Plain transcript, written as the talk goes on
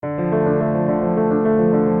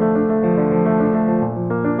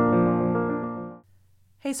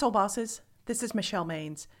Hey, Soul Bosses. This is Michelle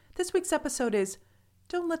Maines. This week's episode is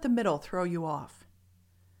Don't Let the Middle Throw You Off.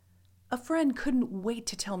 A friend couldn't wait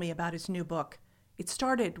to tell me about his new book. It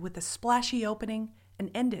started with a splashy opening and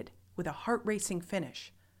ended with a heart-racing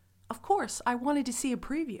finish. Of course, I wanted to see a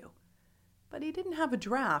preview. But he didn't have a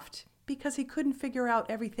draft because he couldn't figure out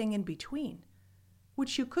everything in between,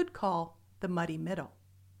 which you could call the muddy middle.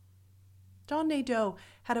 Dawn Nadeau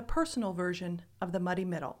had a personal version of the muddy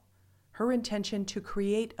middle. Her intention to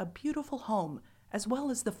create a beautiful home, as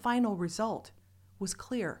well as the final result, was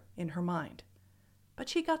clear in her mind. But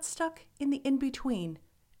she got stuck in the in-between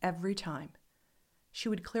every time. She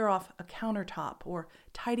would clear off a countertop or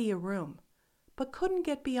tidy a room, but couldn't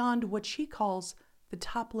get beyond what she calls the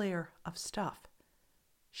top layer of stuff.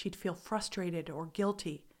 She'd feel frustrated or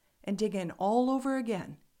guilty and dig in all over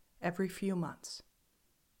again every few months.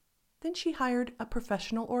 Then she hired a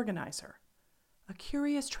professional organizer. A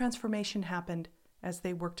curious transformation happened as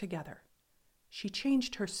they worked together. She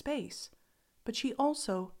changed her space, but she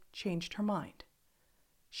also changed her mind.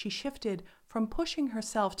 She shifted from pushing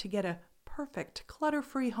herself to get a perfect,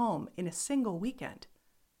 clutter-free home in a single weekend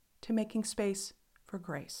to making space for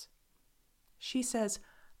grace. She says,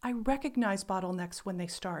 I recognize bottlenecks when they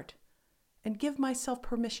start and give myself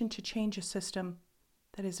permission to change a system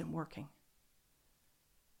that isn't working.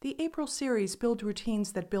 The April series, Build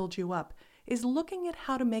Routines That Build You Up, is looking at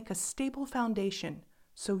how to make a stable foundation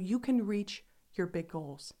so you can reach your big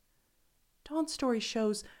goals. Dawn's story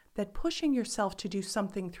shows that pushing yourself to do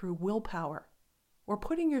something through willpower or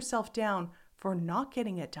putting yourself down for not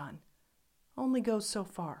getting it done only goes so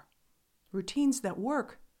far. Routines that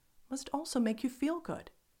work must also make you feel good.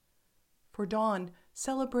 For Dawn,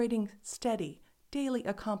 celebrating steady, daily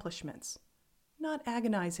accomplishments, not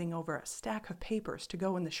agonizing over a stack of papers to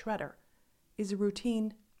go in the shredder, is a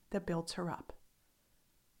routine that builds her up.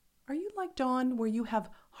 Are you like Dawn, where you have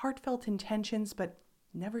heartfelt intentions but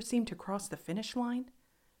never seem to cross the finish line?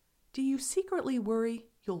 Do you secretly worry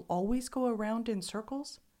you'll always go around in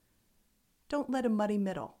circles? Don't let a muddy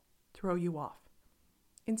middle throw you off.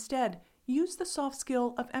 Instead, use the soft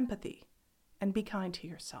skill of empathy and be kind to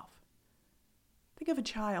yourself. Think of a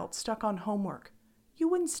child stuck on homework. You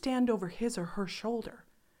wouldn't stand over his or her shoulder.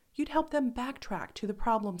 You'd help them backtrack to the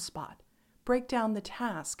problem spot, break down the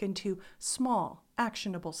task into small,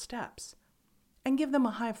 actionable steps, and give them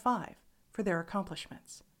a high five for their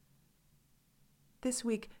accomplishments. This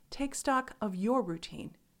week, take stock of your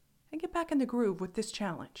routine and get back in the groove with this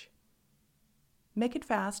challenge. Make it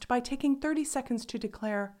fast by taking 30 seconds to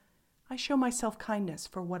declare, I show myself kindness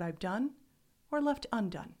for what I've done or left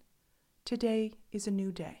undone. Today is a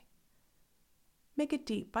new day. Make it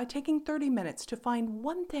deep by taking 30 minutes to find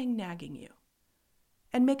one thing nagging you.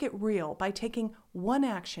 And make it real by taking one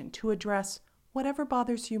action to address whatever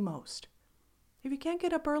bothers you most. If you can't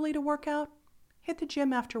get up early to work out, hit the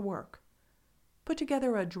gym after work. Put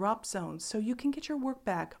together a drop zone so you can get your work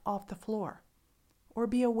bag off the floor. Or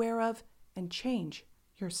be aware of and change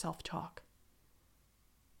your self-talk.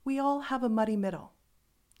 We all have a muddy middle.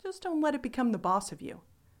 Just don't let it become the boss of you.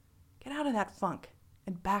 Get out of that funk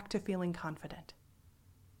and back to feeling confident.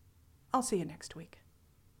 I'll see you next week.